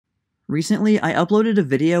Recently, I uploaded a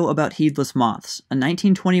video about Heedless Moths, a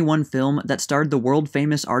 1921 film that starred the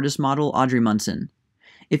world-famous artist model Audrey Munson.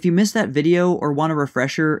 If you missed that video or want a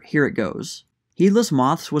refresher, here it goes. Heedless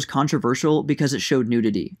Moths was controversial because it showed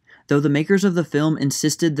nudity, though the makers of the film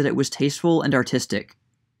insisted that it was tasteful and artistic.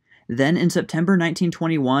 Then, in September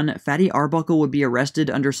 1921, Fatty Arbuckle would be arrested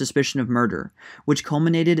under suspicion of murder, which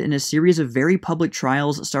culminated in a series of very public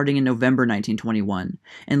trials starting in November 1921,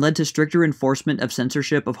 and led to stricter enforcement of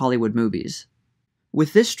censorship of Hollywood movies.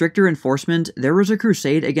 With this stricter enforcement, there was a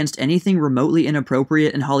crusade against anything remotely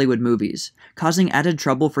inappropriate in Hollywood movies, causing added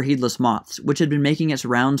trouble for Heedless Moths, which had been making its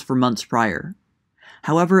rounds for months prior.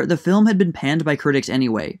 However, the film had been panned by critics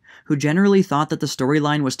anyway, who generally thought that the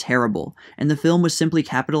storyline was terrible, and the film was simply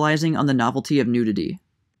capitalizing on the novelty of nudity.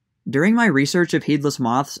 During my research of Heedless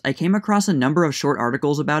Moths, I came across a number of short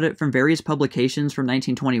articles about it from various publications from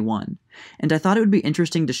 1921, and I thought it would be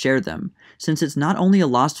interesting to share them, since it's not only a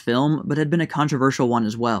lost film, but had been a controversial one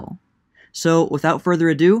as well. So, without further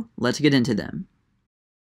ado, let's get into them.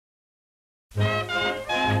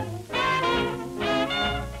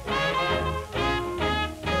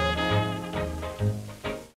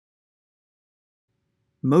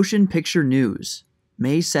 Motion Picture News,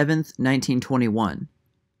 May 7, 1921.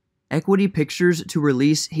 Equity Pictures to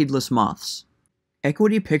release Heedless Moths.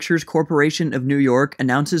 Equity Pictures Corporation of New York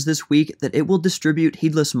announces this week that it will distribute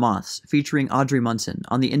Heedless Moths, featuring Audrey Munson,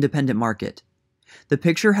 on the independent market. The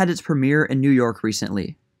picture had its premiere in New York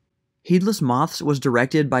recently. Heedless Moths was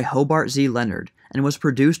directed by Hobart Z. Leonard, and was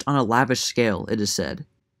produced on a lavish scale, it is said.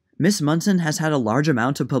 Miss Munson has had a large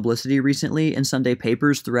amount of publicity recently in Sunday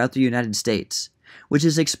papers throughout the United States, which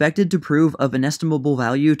is expected to prove of inestimable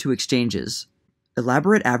value to exchanges.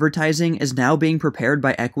 Elaborate advertising is now being prepared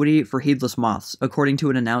by Equity for Heedless Moths, according to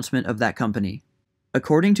an announcement of that company.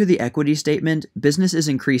 According to the Equity statement, business is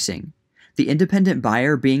increasing, the independent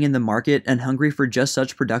buyer being in the market and hungry for just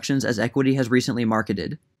such productions as Equity has recently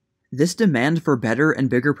marketed. This demand for better and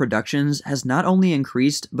bigger productions has not only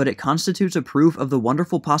increased, but it constitutes a proof of the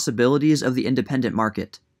wonderful possibilities of the independent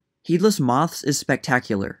market. Heedless Moths is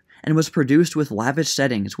spectacular, and was produced with lavish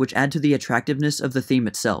settings which add to the attractiveness of the theme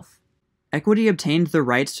itself. Equity obtained the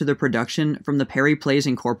rights to the production from the Perry Plays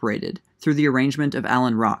Incorporated through the arrangement of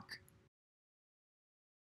Alan Rock.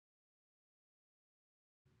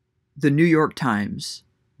 The New York Times,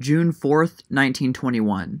 June 4,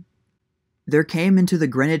 1921. There came into the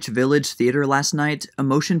Greenwich Village Theater last night a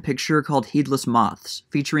motion picture called Heedless Moths,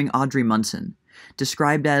 featuring Audrey Munson,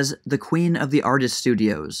 described as the Queen of the Artist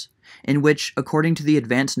Studios, in which, according to the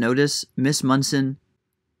advance notice, Miss Munson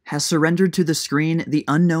has surrendered to the screen the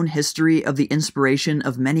unknown history of the inspiration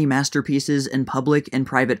of many masterpieces in public and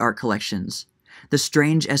private art collections, the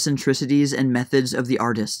strange eccentricities and methods of the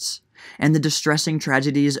artists, and the distressing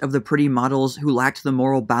tragedies of the pretty models who lacked the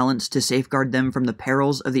moral balance to safeguard them from the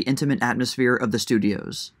perils of the intimate atmosphere of the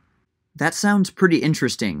studios. That sounds pretty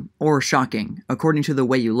interesting, or shocking, according to the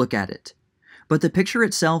way you look at it. But the picture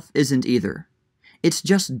itself isn't either. It's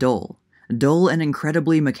just dull and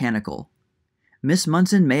incredibly mechanical. Miss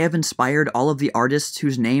Munson may have inspired all of the artists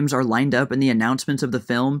whose names are lined up in the announcements of the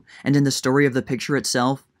film and in the story of the picture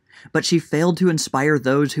itself, but she failed to inspire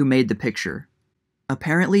those who made the picture.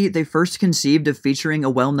 Apparently, they first conceived of featuring a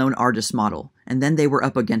well-known artist model, and then they were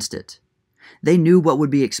up against it. They knew what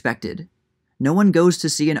would be expected. No one goes to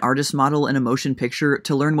see an artist model in a motion picture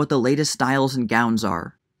to learn what the latest styles and gowns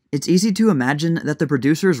are. It's easy to imagine that the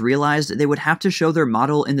producers realized they would have to show their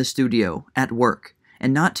model in the studio, at work,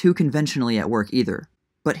 and not too conventionally at work either.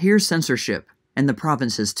 But here's censorship, and the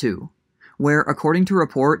provinces too, where, according to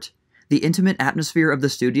report, the intimate atmosphere of the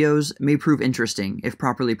studios may prove interesting if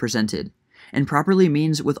properly presented, and properly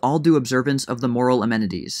means with all due observance of the moral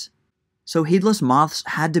amenities. So Heedless Moths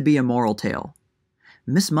had to be a moral tale.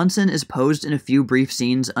 Miss Munson is posed in a few brief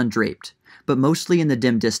scenes undraped, but mostly in the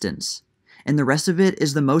dim distance, and the rest of it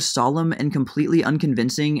is the most solemn and completely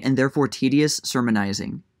unconvincing and therefore tedious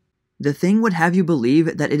sermonizing. The thing would have you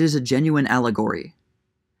believe that it is a genuine allegory.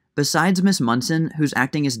 Besides Miss Munson, whose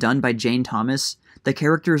acting is done by Jane Thomas, the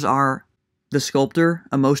characters are the sculptor,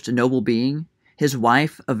 a most noble being, his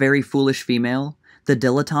wife, a very foolish female, the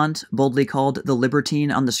dilettante, boldly called the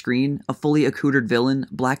libertine on the screen, a fully accoutred villain,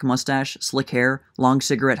 black mustache, slick hair, long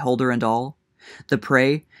cigarette holder and all, the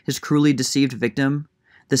prey, his cruelly deceived victim,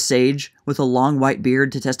 the sage, with a long white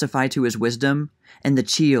beard to testify to his wisdom, and the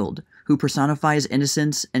child, who personifies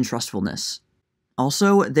innocence and trustfulness.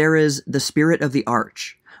 Also, there is the Spirit of the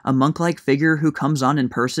Arch, a monk-like figure who comes on in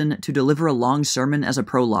person to deliver a long sermon as a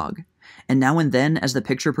prologue, and now and then, as the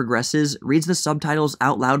picture progresses, reads the subtitles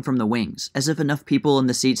out loud from the wings, as if enough people in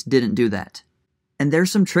the seats didn't do that. And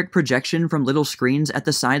there's some trick projection from little screens at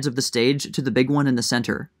the sides of the stage to the big one in the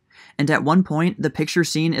center. And at one point, the picture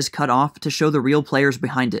scene is cut off to show the real players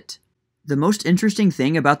behind it. The most interesting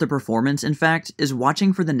thing about the performance, in fact, is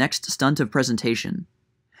watching for the next stunt of presentation.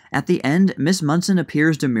 At the end, Miss Munson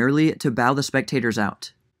appears demurely to bow the spectators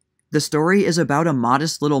out. The story is about a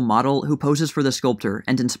modest little model who poses for the sculptor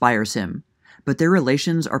and inspires him, but their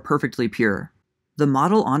relations are perfectly pure. The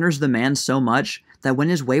model honors the man so much that when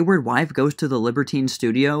his wayward wife goes to the Libertine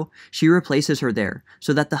studio, she replaces her there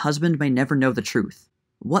so that the husband may never know the truth.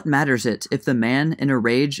 What matters it if the man, in a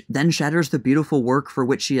rage, then shatters the beautiful work for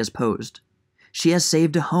which she has posed? She has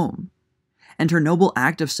saved a home. And her noble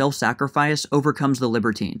act of self-sacrifice overcomes the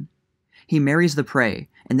libertine. He marries the prey,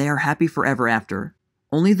 and they are happy forever after.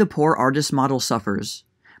 Only the poor artist model suffers,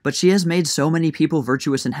 but she has made so many people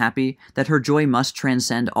virtuous and happy that her joy must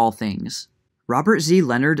transcend all things. Robert Z.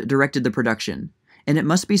 Leonard directed the production, and it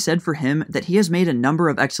must be said for him that he has made a number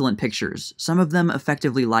of excellent pictures, some of them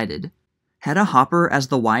effectively lighted. Hedda Hopper as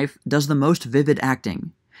the wife does the most vivid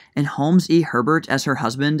acting, and Holmes E. Herbert as her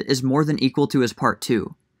husband is more than equal to his part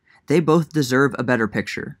too. They both deserve a better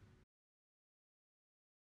picture.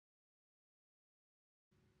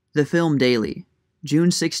 The Film Daily,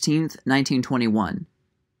 June 16, 1921.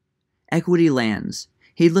 Equity lands.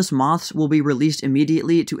 Heedless Moths will be released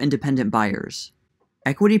immediately to independent buyers.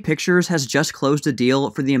 Equity Pictures has just closed a deal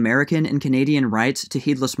for the American and Canadian rights to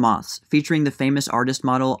Heedless Moths, featuring the famous artist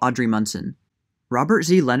model Audrey Munson. Robert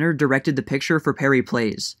Z. Leonard directed the picture for Perry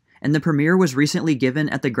Plays, and the premiere was recently given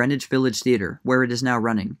at the Greenwich Village Theatre, where it is now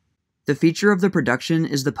running. The feature of the production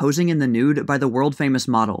is the posing in the nude by the world-famous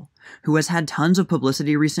model, who has had tons of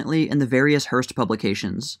publicity recently in the various Hearst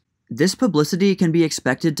publications. This publicity can be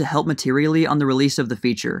expected to help materially on the release of the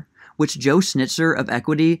feature, which Joe Schnitzer of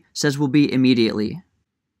Equity says will be immediately.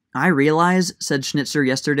 "I realize," said Schnitzer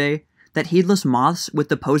yesterday, "that Heedless Moths with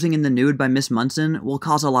the posing in the nude by Miss Munson will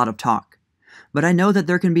cause a lot of talk. But I know that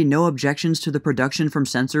there can be no objections to the production from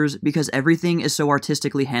censors because everything is so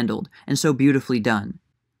artistically handled and so beautifully done.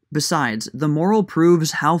 Besides, the moral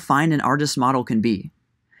proves how fine an artist's model can be.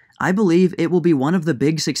 I believe it will be one of the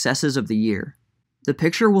big successes of the year. The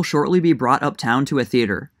picture will shortly be brought uptown to a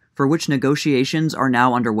theater, for which negotiations are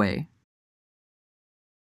now underway."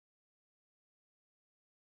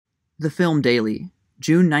 The Film Daily,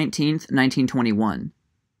 June 19, 1921.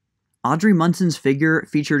 Audrey Munson's figure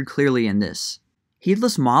featured clearly in this.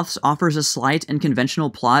 Heedless Moths offers a slight and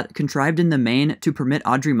conventional plot contrived in the main to permit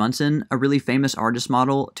Audrey Munson, a really famous artist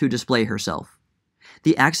model, to display herself.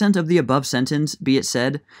 The accent of the above sentence, be it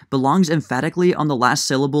said, belongs emphatically on the last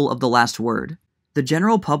syllable of the last word. The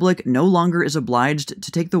general public no longer is obliged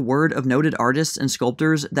to take the word of noted artists and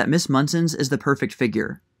sculptors that Miss Munson's is the perfect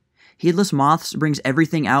figure. Heedless Moths brings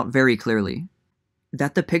everything out very clearly.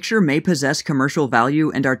 That the picture may possess commercial value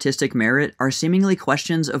and artistic merit are seemingly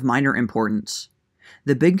questions of minor importance.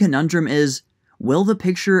 The big conundrum is, will the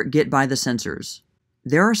picture get by the censors?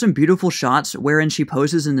 There are some beautiful shots wherein she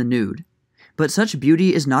poses in the nude, but such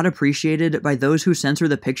beauty is not appreciated by those who censor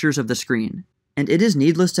the pictures of the screen. And it is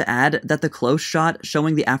needless to add that the close shot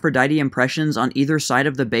showing the Aphrodite impressions on either side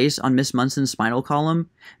of the base on Miss Munson's spinal column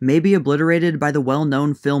may be obliterated by the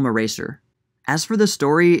well-known film eraser. As for the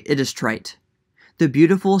story, it is trite. The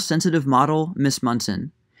beautiful, sensitive model, Miss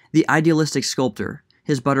Munson. The idealistic sculptor,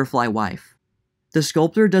 his butterfly wife. The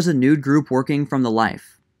sculptor does a nude group working from the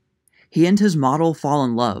life. He and his model fall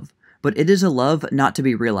in love, but it is a love not to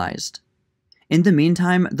be realized. In the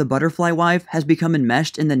meantime, the butterfly wife has become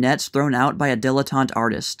enmeshed in the nets thrown out by a dilettante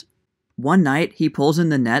artist. One night, he pulls in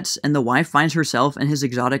the nets and the wife finds herself in his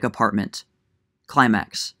exotic apartment.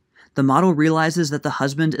 Climax. The model realizes that the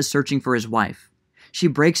husband is searching for his wife. She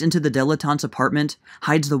breaks into the dilettante's apartment,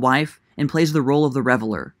 hides the wife, and plays the role of the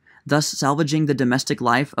reveler, thus salvaging the domestic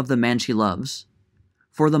life of the man she loves.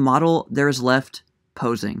 For the model, there is left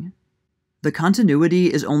posing. The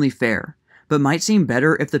continuity is only fair, but might seem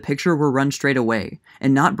better if the picture were run straight away,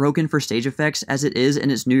 and not broken for stage effects as it is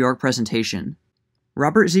in its New York presentation.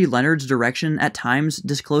 Robert Z. Leonard's direction at times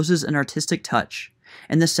discloses an artistic touch,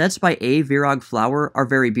 and the sets by A. Virag Flower are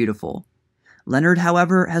very beautiful. Leonard,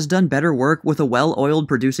 however, has done better work with a well-oiled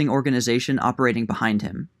producing organization operating behind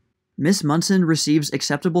him. Miss Munson receives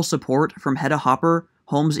acceptable support from Hedda Hopper,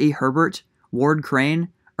 Holmes E. Herbert, Ward Crane,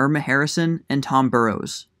 Irma Harrison, and Tom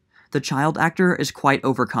Burrows. The child actor is quite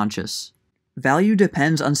overconscious. Value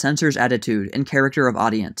depends on censors' attitude and character of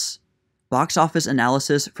audience. Box office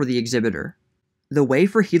analysis for the exhibitor. The way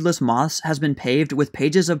for Heedless Moths has been paved with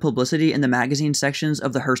pages of publicity in the magazine sections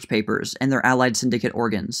of the Hearst papers and their allied syndicate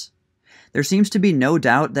organs. There seems to be no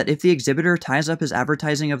doubt that if the exhibitor ties up his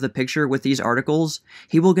advertising of the picture with these articles,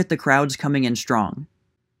 he will get the crowds coming in strong.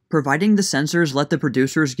 Providing the censors let the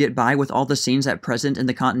producers get by with all the scenes at present in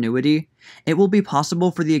the continuity, it will be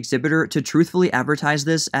possible for the exhibitor to truthfully advertise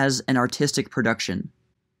this as an artistic production.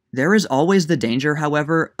 There is always the danger,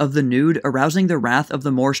 however, of the nude arousing the wrath of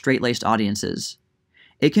the more straight-laced audiences.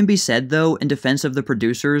 It can be said, though, in defense of the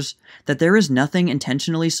producers, that there is nothing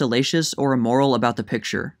intentionally salacious or immoral about the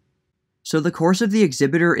picture. So the course of the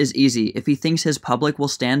exhibitor is easy if he thinks his public will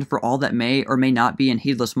stand for all that may or may not be in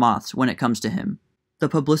Heedless Moths when it comes to him. The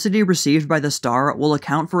publicity received by the star will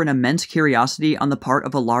account for an immense curiosity on the part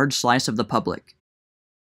of a large slice of the public.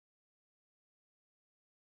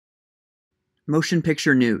 Motion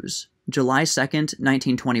Picture News, July 2nd,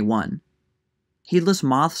 1921. Heedless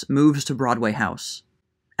Moths moves to Broadway House.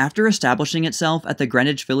 After establishing itself at the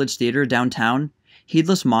Greenwich Village Theatre downtown,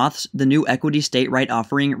 Heedless Moths, the new equity state right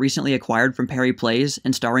offering recently acquired from Perry Plays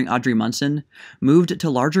and starring Audrey Munson, moved to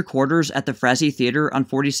larger quarters at the Frazee Theatre on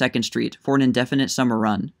 42nd Street for an indefinite summer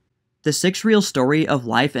run. The six-reel story of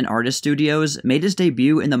life in artist studios made its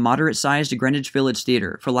debut in the moderate-sized Greenwich Village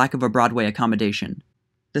Theatre for lack of a Broadway accommodation.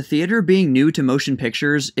 The theater being new to motion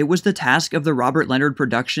pictures, it was the task of the Robert Leonard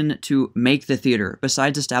production to make the theater,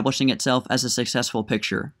 besides establishing itself as a successful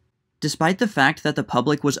picture. Despite the fact that the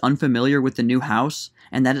public was unfamiliar with the new house,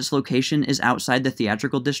 and that its location is outside the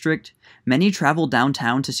theatrical district, many traveled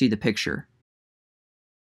downtown to see the picture.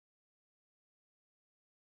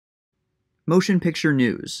 Motion Picture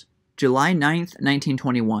News, July 9th,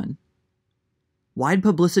 1921. Wide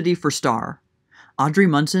publicity for Star. Audrey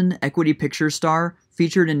Munson, Equity Pictures star,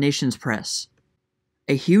 featured in Nation's Press.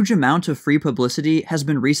 A huge amount of free publicity has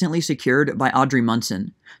been recently secured by Audrey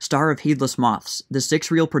Munson, star of Heedless Moths, the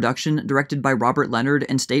six-reel production directed by Robert Leonard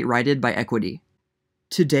and state-righted by Equity.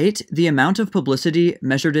 To date, the amount of publicity,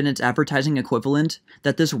 measured in its advertising equivalent,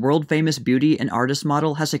 that this world-famous beauty and artist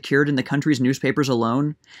model has secured in the country's newspapers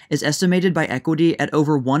alone, is estimated by Equity at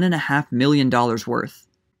over $1.5 million worth.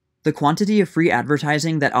 The quantity of free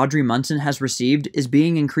advertising that Audrey Munson has received is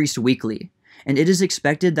being increased weekly, and it is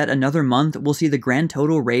expected that another month will see the grand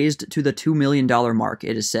total raised to the $2 million mark,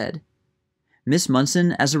 it is said. Miss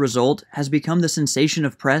Munson, as a result, has become the sensation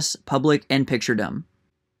of press, public, and picturedom.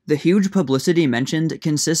 The huge publicity mentioned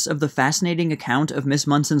consists of the fascinating account of Miss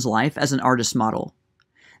Munson's life as an artist model.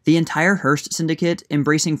 The entire Hearst syndicate,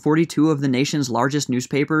 embracing 42 of the nation's largest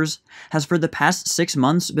newspapers, has for the past 6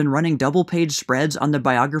 months been running double-page spreads on the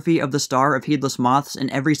biography of the star of Heedless Moths in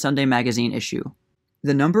every Sunday magazine issue.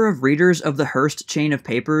 The number of readers of the Hearst chain of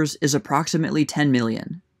papers is approximately 10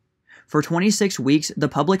 million. For 26 weeks, the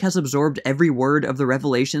public has absorbed every word of the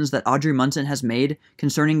revelations that Audrey Munson has made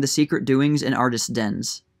concerning the secret doings in artists'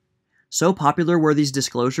 dens. So popular were these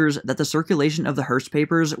disclosures that the circulation of the Hearst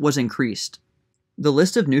papers was increased. The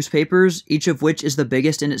list of newspapers, each of which is the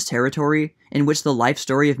biggest in its territory, in which the life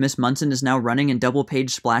story of Miss Munson is now running in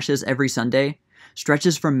double-page splashes every Sunday,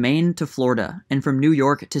 stretches from Maine to Florida, and from New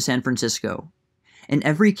York to San Francisco. In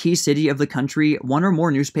every key city of the country, one or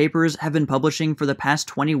more newspapers have been publishing for the past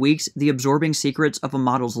 20 weeks the absorbing secrets of a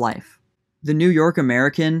model's life. The New York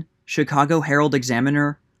American, Chicago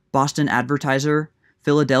Herald-Examiner, Boston Advertiser,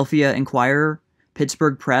 Philadelphia Inquirer,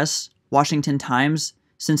 Pittsburgh Press, Washington Times,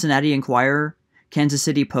 Cincinnati Enquirer, Kansas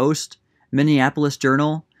City Post, Minneapolis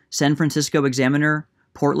Journal, San Francisco Examiner,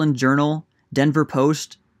 Portland Journal, Denver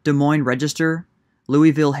Post, Des Moines Register,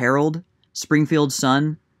 Louisville Herald, Springfield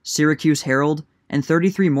Sun, Syracuse Herald, and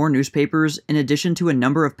 33 more newspapers, in addition to a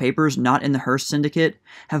number of papers not in the Hearst syndicate,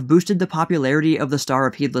 have boosted the popularity of the star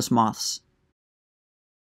of Heedless Moths.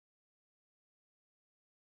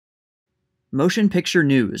 Motion Picture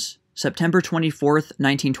News, September 24th,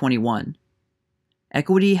 1921.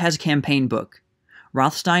 Equity has campaign book.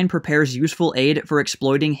 Rothstein prepares useful aid for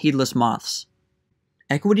exploiting Heedless Moths.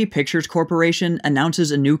 Equity Pictures Corporation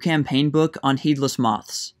announces a new campaign book on Heedless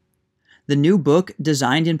Moths. The new book,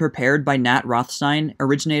 designed and prepared by Nat Rothstein,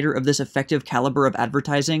 originator of this effective caliber of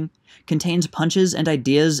advertising, contains punches and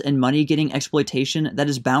ideas and money-getting exploitation that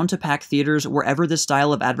is bound to pack theaters wherever this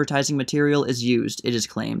style of advertising material is used, it is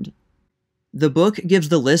claimed. The book gives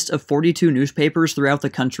the list of 42 newspapers throughout the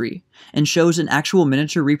country, and shows in actual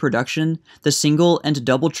miniature reproduction the single and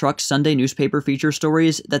double-truck Sunday newspaper feature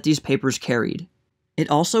stories that these papers carried. It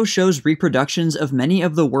also shows reproductions of many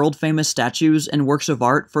of the world-famous statues and works of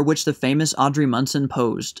art for which the famous Audrey Munson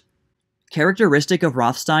posed. Characteristic of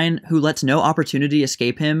Rothstein, who lets no opportunity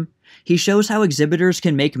escape him, he shows how exhibitors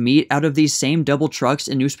can make meat out of these same double trucks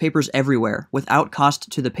in newspapers everywhere, without cost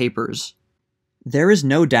to the papers. There is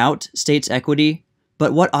no doubt, states Equity,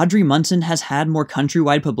 But what Audrey Munson has had more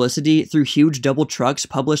countrywide publicity through huge double trucks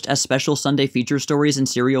published as special Sunday feature stories in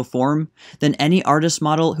serial form than any artist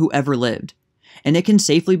model who ever lived. And it can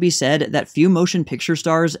safely be said that few motion picture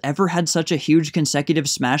stars ever had such a huge consecutive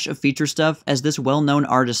smash of feature stuff as this well-known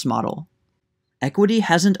artist model. Equity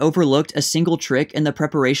hasn't overlooked a single trick in the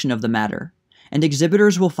preparation of the matter, and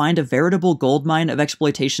exhibitors will find a veritable goldmine of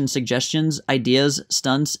exploitation suggestions, ideas,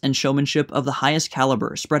 stunts, and showmanship of the highest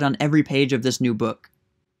caliber spread on every page of this new book.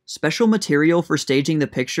 Special material for staging the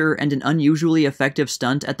picture and an unusually effective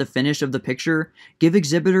stunt at the finish of the picture give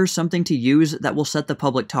exhibitors something to use that will set the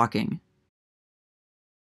public talking.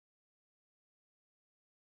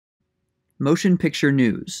 Motion Picture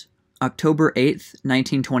News, October 8,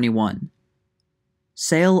 1921.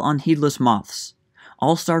 Sale on Heedless Moths.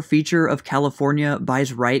 All-Star Feature of California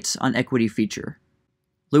buys rights on Equity Feature.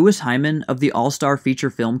 Louis Hyman of the All-Star Feature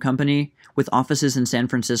Film Company, with offices in San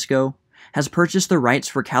Francisco, has purchased the rights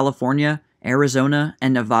for California, Arizona,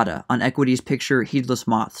 and Nevada on Equity's picture Heedless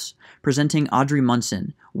Moths, presenting Audrey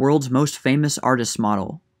Munson, world's most famous artist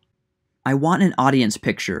model. "I want an audience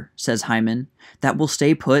picture," says Hyman, "that will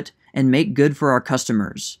stay put and make good for our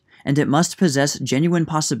customers, and it must possess genuine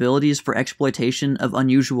possibilities for exploitation of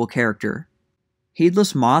unusual character."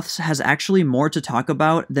 Heedless Moths has actually more to talk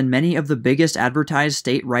about than many of the biggest advertised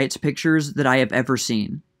state rights pictures that I have ever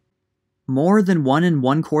seen. More than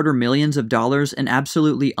 $1.25 million in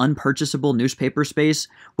absolutely unpurchasable newspaper space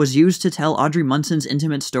was used to tell Audrey Munson's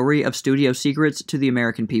intimate story of studio secrets to the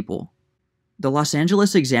American people. The Los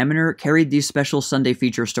Angeles Examiner carried these special Sunday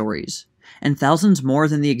feature stories, and thousands more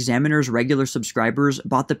than the Examiner's regular subscribers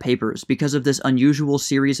bought the papers because of this unusual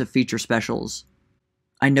series of feature specials.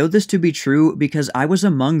 I know this to be true because I was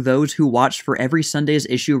among those who watched for every Sunday's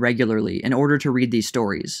issue regularly in order to read these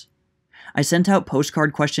stories. I sent out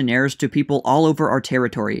postcard questionnaires to people all over our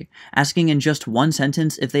territory, asking in just one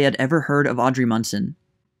sentence if they had ever heard of Audrey Munson.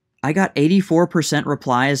 I got 84%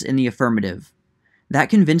 replies in the affirmative.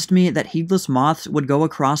 That convinced me that Heedless Moths would go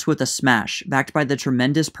across with a smash, backed by the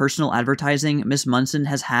tremendous personal advertising Miss Munson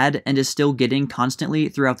has had and is still getting constantly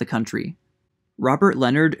throughout the country. Robert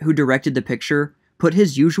Leonard, who directed the picture, put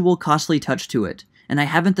his usual costly touch to it, and I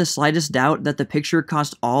haven't the slightest doubt that the picture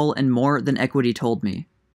cost all and more than Equity told me.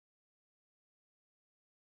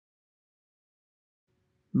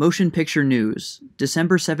 Motion Picture News,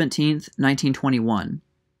 December 17, 1921.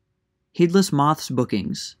 Heedless Moths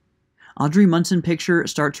bookings. Audrey Munson picture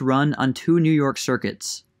starts run on 2 New York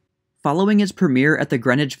circuits. Following its premiere at the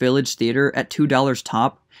Greenwich Village Theater at $2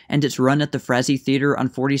 top, and its run at the Frazee Theater on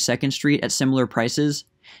 42nd Street at similar prices,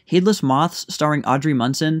 Heedless Moths, starring Audrey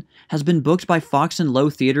Munson, has been booked by Fox and Lowe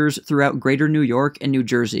theaters throughout Greater New York and New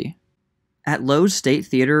Jersey. At Lowe's State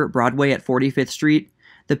Theater, Broadway at 45th Street,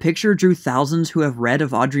 the picture drew thousands who have read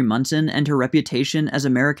of Audrey Munson and her reputation as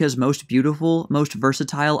America's most beautiful, most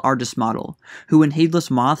versatile artist model, who in Heedless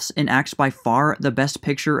Moths enacts by far the best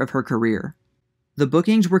picture of her career. The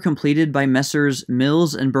bookings were completed by Messrs.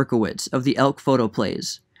 Mills and Berkowitz of the Elk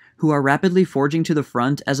Photoplays, who are rapidly forging to the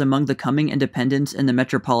front as among the coming independents in the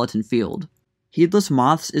metropolitan field. Heedless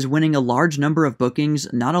Moths is winning a large number of bookings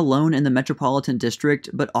not alone in the metropolitan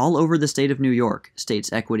district, but all over the state of New York,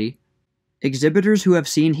 states Equity. Exhibitors who have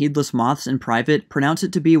seen Heedless Moths in private pronounce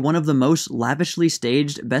it to be one of the most lavishly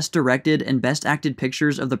staged, best directed, and best acted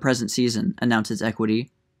pictures of the present season, announces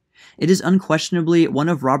Equity. It is unquestionably one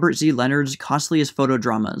of Robert Z. Leonard's costliest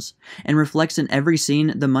photodramas, and reflects in every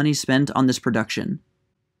scene the money spent on this production.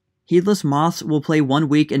 Heedless Moths will play 1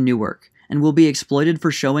 week in Newark, and will be exploited for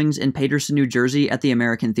showings in Paterson, New Jersey at the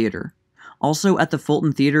American Theater, also at the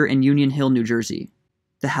Fulton Theater in Union Hill, New Jersey.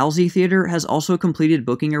 The Halsey Theater has also completed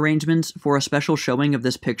booking arrangements for a special showing of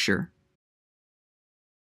this picture.